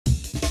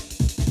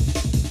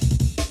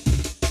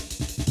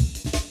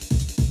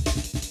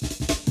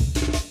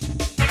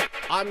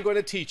I'm going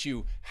to teach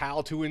you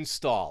how to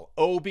install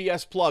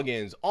OBS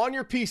plugins on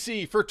your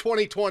PC for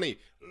 2020.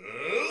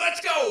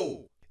 Let's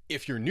go!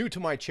 If you're new to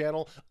my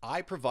channel,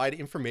 I provide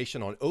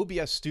information on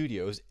OBS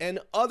Studios and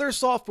other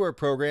software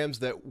programs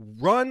that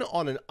run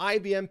on an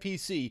IBM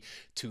PC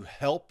to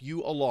help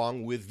you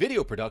along with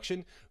video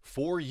production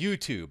for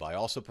YouTube. I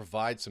also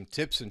provide some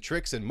tips and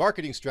tricks and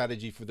marketing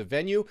strategy for the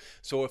venue.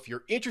 So if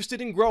you're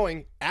interested in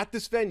growing at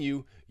this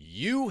venue,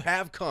 you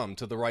have come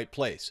to the right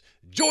place.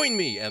 Join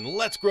me and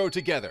let's grow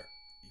together.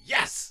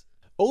 Yes!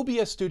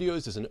 OBS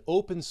Studios is an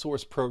open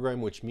source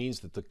program, which means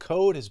that the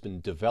code has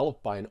been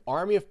developed by an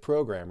army of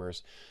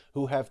programmers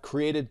who have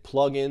created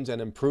plugins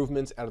and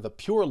improvements out of the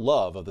pure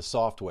love of the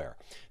software.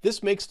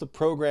 This makes the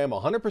program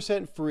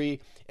 100% free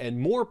and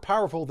more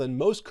powerful than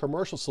most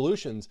commercial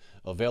solutions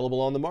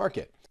available on the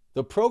market.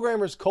 The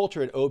programmer's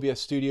culture at OBS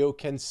Studio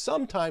can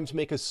sometimes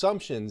make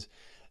assumptions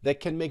that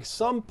can make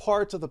some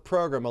parts of the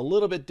program a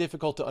little bit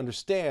difficult to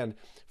understand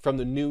from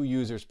the new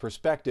user's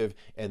perspective,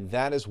 and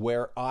that is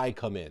where I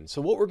come in.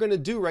 So what we're going to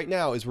do right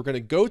now is we're going to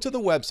go to the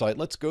website.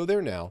 Let's go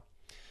there now,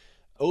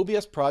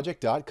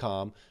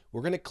 obsproject.com.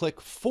 We're going to click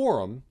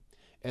Forum,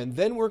 and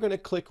then we're going to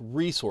click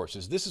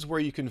Resources. This is where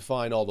you can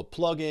find all the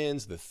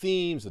plugins, the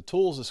themes, the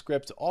tools, the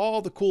scripts,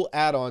 all the cool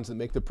add-ons that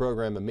make the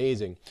program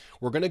amazing.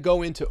 We're going to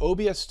go into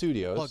OBS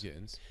Studios,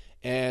 plugins,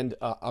 and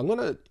I'm going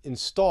to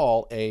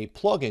install a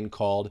plugin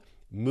called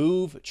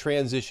Move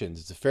Transitions.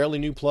 It's a fairly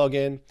new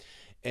plugin,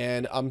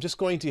 and I'm just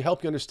going to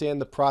help you understand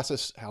the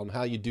process,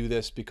 how you do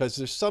this, because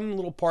there's some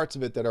little parts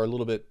of it that are a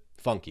little bit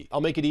funky.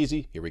 I'll make it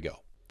easy. Here we go.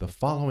 The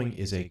following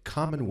is a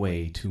common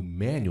way to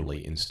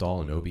manually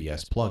install an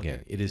OBS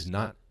plugin. It is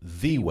not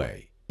the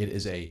way. It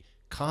is a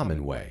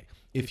common way.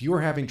 If you're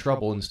having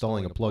trouble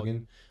installing a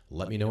plugin,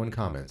 let me know in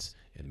comments,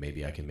 and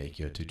maybe I can make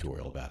you a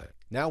tutorial about it.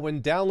 Now,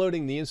 when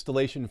downloading the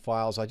installation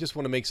files, I just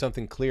want to make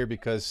something clear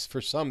because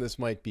for some this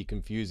might be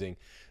confusing.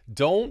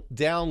 Don't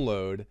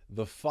download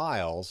the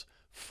files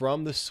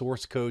from the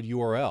source code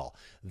URL.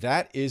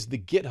 That is the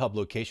GitHub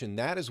location.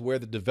 That is where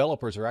the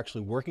developers are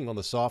actually working on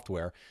the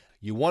software.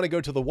 You want to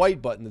go to the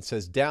white button that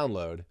says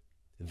download.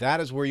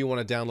 That is where you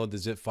want to download the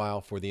zip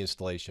file for the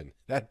installation.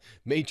 That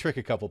may trick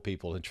a couple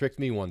people. It tricked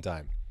me one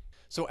time.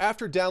 So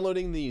after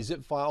downloading the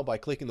zip file by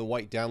clicking the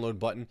white download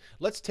button,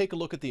 let's take a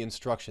look at the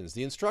instructions.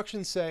 The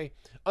instructions say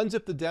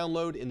unzip the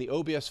download in the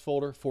OBS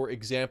folder. For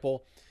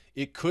example,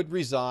 it could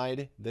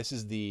reside, this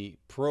is the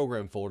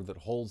program folder that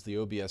holds the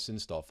OBS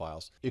install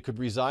files. It could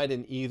reside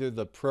in either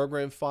the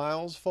program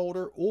files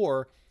folder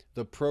or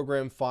the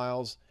program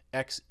files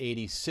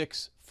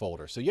x86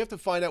 folder. So you have to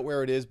find out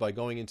where it is by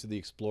going into the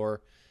Explorer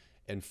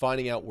and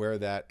finding out where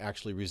that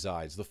actually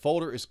resides. The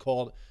folder is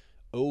called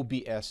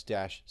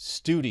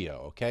OBS-Studio,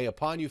 okay?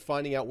 Upon you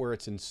finding out where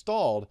it's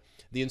installed,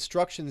 the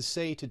instructions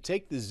say to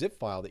take the zip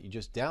file that you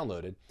just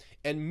downloaded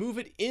and move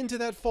it into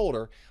that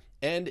folder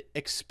and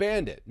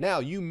expand it. Now,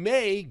 you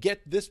may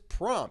get this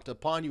prompt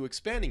upon you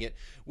expanding it,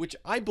 which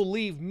I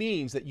believe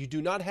means that you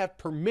do not have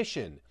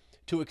permission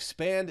to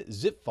expand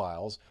zip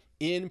files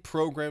in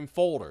program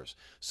folders.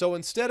 So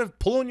instead of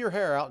pulling your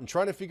hair out and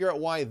trying to figure out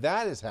why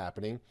that is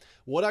happening,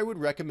 what I would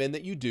recommend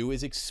that you do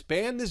is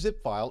expand the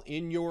zip file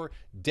in your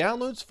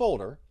downloads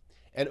folder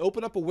and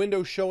open up a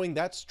window showing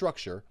that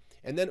structure,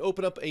 and then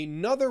open up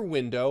another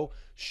window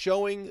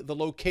showing the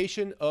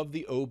location of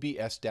the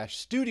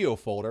OBS-Studio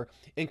folder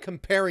and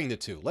comparing the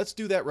two. Let's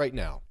do that right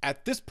now.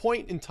 At this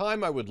point in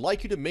time, I would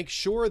like you to make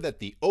sure that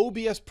the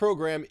OBS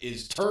program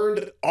is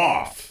turned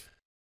off.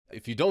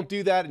 If you don't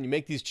do that and you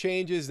make these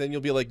changes, then you'll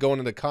be like going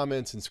in the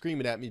comments and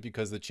screaming at me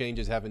because the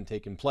changes haven't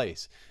taken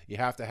place. You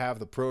have to have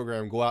the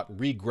program go out and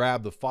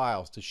re-grab the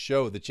files to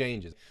show the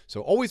changes. So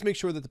always make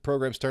sure that the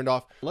program's turned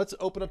off. Let's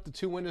open up the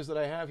two windows that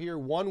I have here.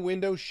 One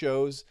window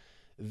shows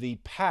the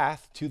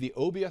path to the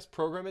OBS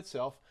program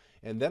itself,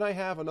 and then I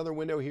have another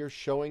window here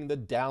showing the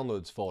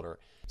downloads folder.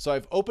 So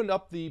I've opened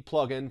up the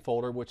plugin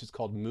folder, which is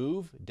called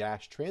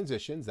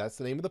Move-Transitions. That's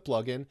the name of the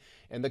plugin.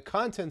 And the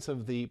contents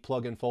of the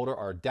plugin folder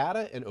are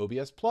data and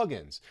OBS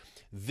plugins.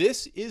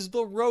 This is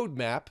the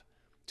roadmap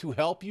to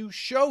help you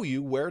show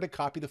you where to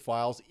copy the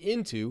files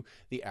into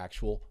the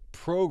actual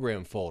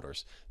program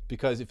folders.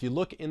 Because if you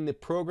look in the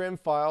program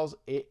files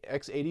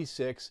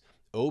x86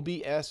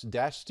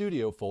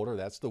 OBS-Studio folder,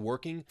 that's the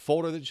working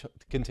folder that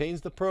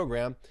contains the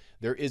program,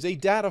 there is a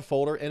data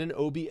folder and an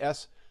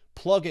OBS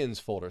plugins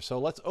folder. So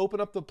let's open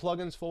up the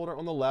plugins folder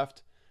on the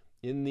left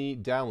in the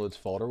downloads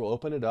folder. We'll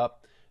open it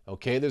up.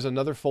 Okay, there's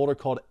another folder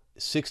called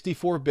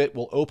 64-bit.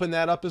 We'll open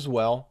that up as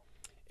well.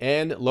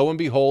 And lo and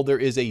behold, there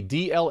is a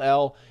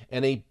DLL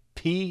and a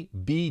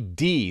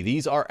PBD.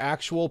 These are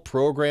actual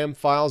program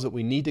files that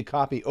we need to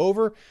copy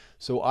over.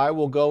 So I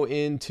will go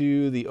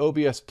into the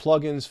OBS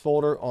plugins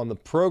folder on the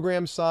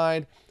program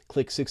side,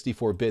 click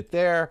 64-bit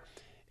there.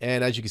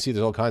 And as you can see,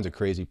 there's all kinds of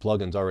crazy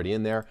plugins already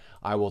in there.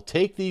 I will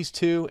take these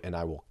two and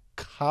I will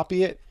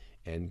copy it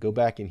and go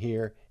back in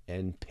here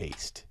and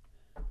paste.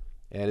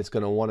 And it's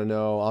going to want to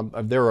know,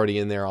 they're already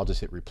in there. I'll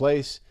just hit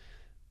replace.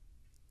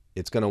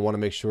 It's going to want to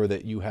make sure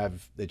that you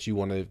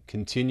want to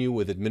continue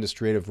with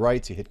administrative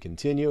rights. You hit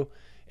continue,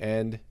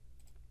 and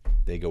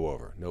they go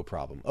over, no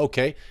problem.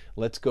 Okay,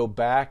 let's go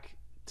back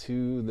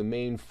to the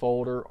main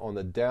folder on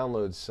the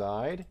download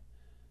side.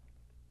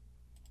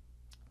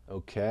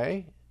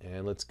 Okay,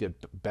 and let's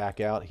get back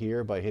out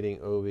here by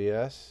hitting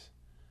OBS.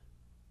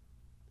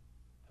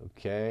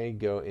 Okay,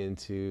 go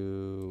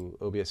into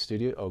OBS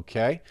Studio.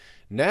 Okay,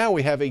 now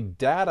we have a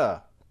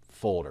data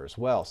folder as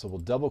well. So we'll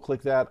double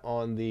click that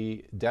on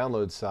the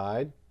download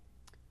side.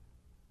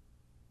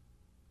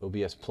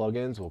 OBS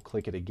plugins, we'll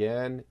click it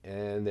again,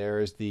 and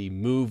there's the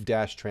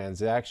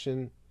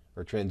move-transaction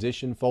or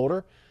transition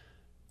folder.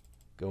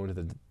 Go into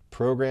the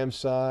program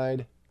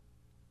side.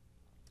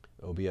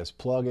 OBS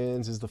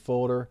plugins is the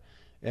folder,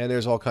 and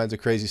there's all kinds of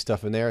crazy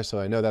stuff in there, so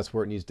I know that's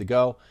where it needs to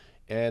go,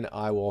 and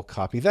I will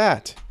copy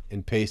that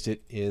and paste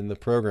it in the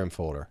program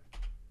folder.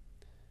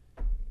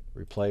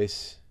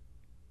 Replace,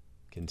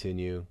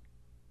 continue,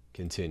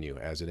 continue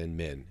as in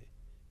min.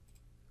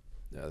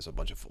 Now there's a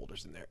bunch of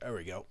folders in there. There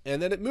we go.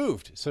 And then it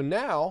moved. So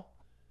now,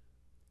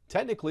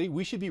 technically,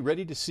 we should be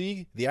ready to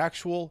see the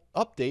actual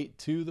update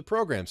to the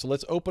program. So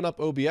let's open up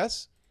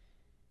OBS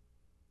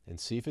and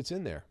see if it's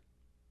in there.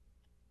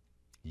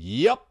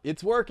 Yep,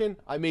 it's working.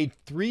 I made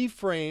 3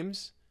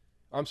 frames,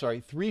 I'm sorry,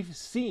 3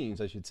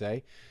 scenes, I should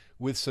say,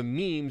 with some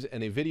memes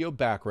and a video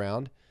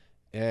background.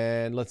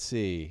 And let's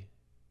see.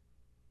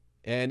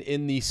 And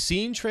in the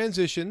scene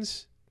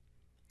transitions,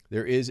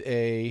 there is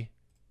a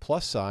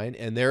plus sign,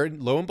 and there,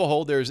 lo and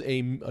behold, there's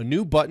a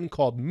new button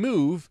called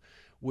Move,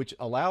 which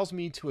allows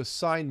me to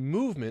assign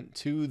movement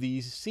to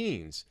these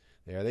scenes.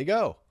 There they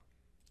go.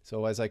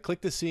 So as I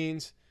click the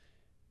scenes,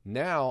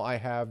 now I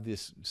have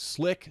this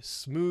slick,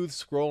 smooth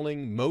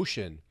scrolling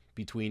motion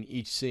between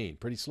each scene.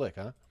 Pretty slick,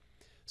 huh?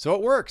 So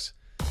it works.